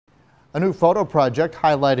A new photo project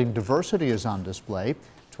highlighting diversity is on display.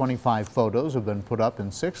 25 photos have been put up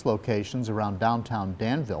in 6 locations around downtown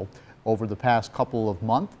Danville. Over the past couple of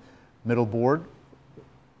months, Middleboard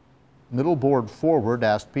Forward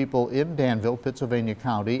asked people in Danville, Pittsylvania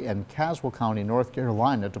County and Caswell County, North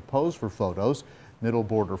Carolina to pose for photos.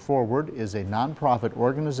 Middleboard Forward is a nonprofit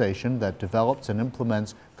organization that develops and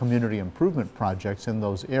implements community improvement projects in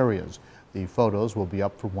those areas. The photos will be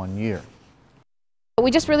up for 1 year. We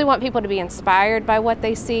just really want people to be inspired by what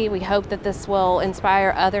they see. We hope that this will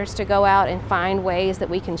inspire others to go out and find ways that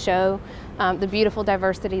we can show the beautiful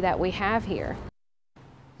diversity that we have here.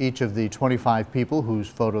 Each of the 25 people whose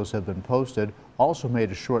photos have been posted also made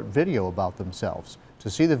a short video about themselves. To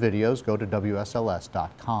see the videos, go to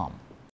WSLS.com.